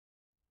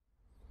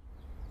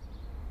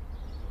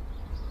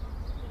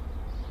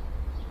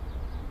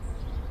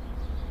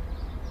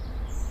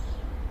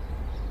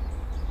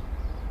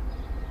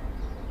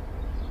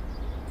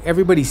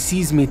Everybody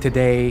sees me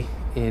today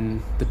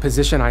in the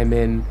position I'm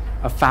in,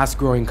 a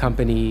fast-growing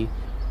company.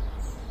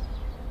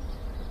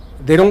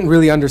 They don't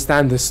really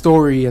understand the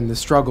story and the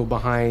struggle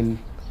behind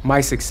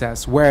my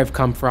success, where I've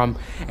come from,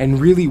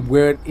 and really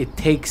where it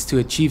takes to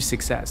achieve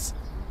success.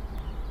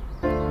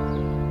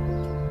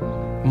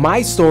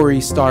 My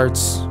story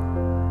starts,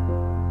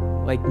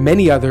 like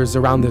many others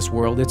around this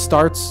world, it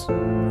starts,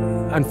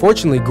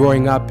 unfortunately,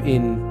 growing up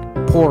in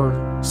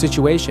poor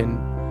situation.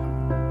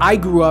 I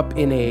grew up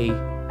in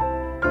a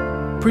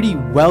pretty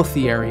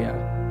wealthy area,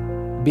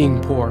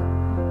 being poor,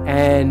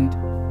 and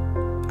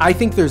I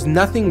think there's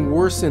nothing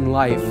worse in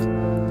life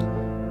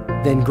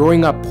than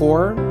growing up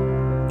poor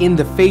in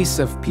the face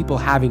of people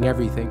having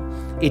everything.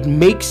 It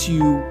makes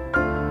you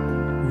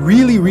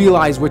really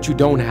realize what you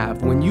don't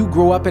have. When you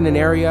grow up in an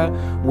area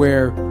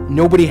where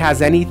nobody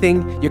has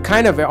anything, you're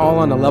kind of all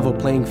on a level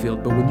playing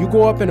field. But when you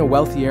grow up in a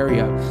wealthy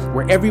area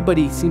where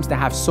everybody seems to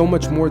have so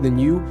much more than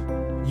you,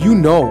 you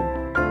know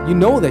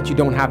that you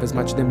don't have as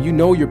much as them. You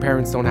know your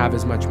parents don't have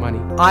as much money.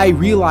 I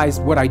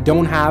realized what I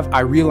don't have.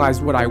 I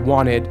realized what I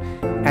wanted.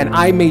 And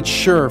I made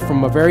sure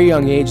from a very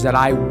young age that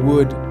I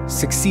would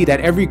succeed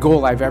at every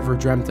goal I've ever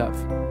dreamt of.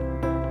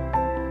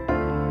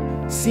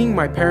 Seeing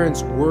my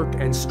parents work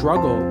and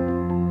struggle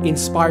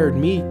inspired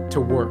me to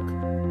work.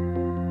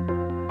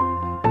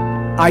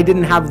 I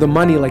didn't have the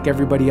money like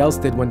everybody else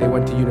did when they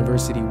went to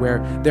university, where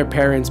their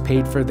parents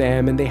paid for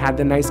them and they had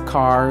the nice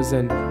cars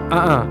and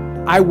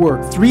I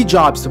worked 3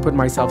 jobs to put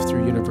myself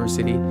through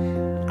university.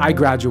 I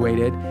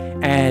graduated,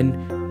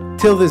 and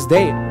till this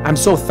day, I'm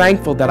so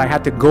thankful that I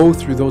had to go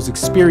through those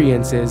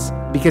experiences,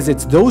 because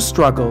it's those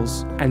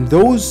struggles and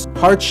those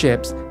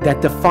hardships that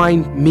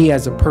define me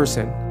as a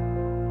person.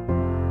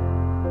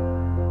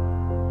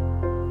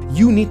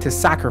 You need to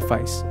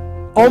sacrifice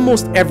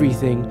almost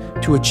everything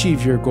to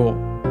achieve your goal.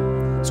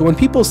 So when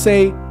people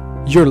say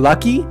you're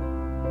lucky,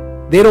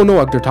 they don't know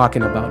what they're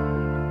talking about.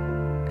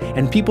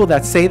 And people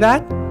that say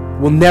that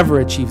will never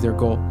achieve their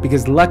goal,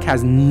 because luck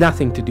has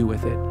nothing to do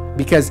with it.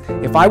 Because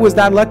if I was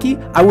that lucky,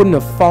 I wouldn't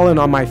have fallen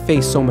on my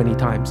face so many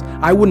times.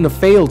 I wouldn't have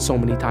failed so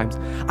many times.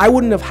 I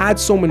wouldn't have had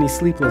so many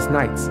sleepless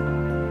nights.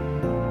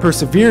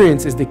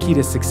 Perseverance is the key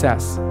to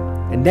success.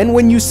 And then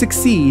when you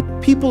succeed,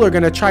 people are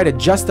going to try to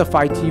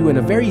justify to you in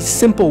a very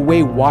simple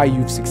way why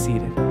you've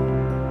succeeded.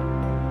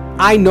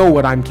 I know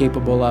what I'm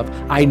capable of,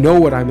 I know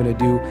what I'm going to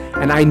do,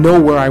 and I know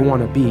where I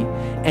want to be,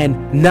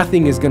 and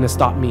nothing is going to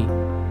stop me.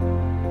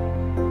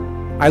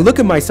 I look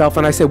at myself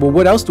and I say, well,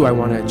 what else do I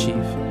want to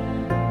achieve?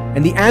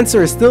 And the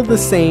answer is still the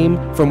same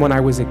from when I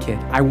was a kid.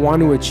 I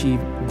want to achieve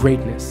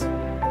greatness.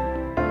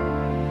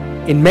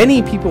 In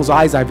many people's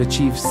eyes, I've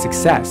achieved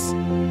success.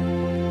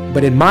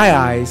 But in my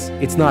eyes,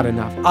 it's not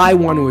enough. I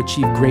want to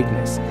achieve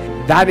greatness.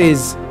 That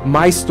is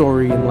my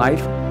story in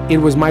life. It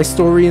was my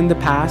story in the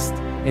past,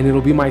 and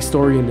it'll be my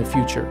story in the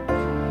future.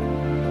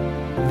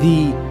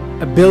 The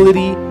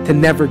ability to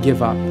never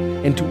give up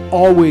and to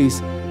always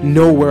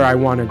know where I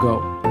want to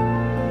go.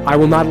 I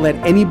will not let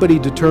anybody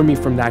deter me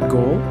from that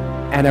goal,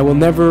 and I will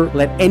never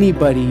let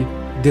anybody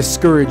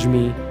discourage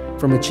me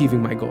from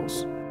achieving my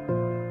goals.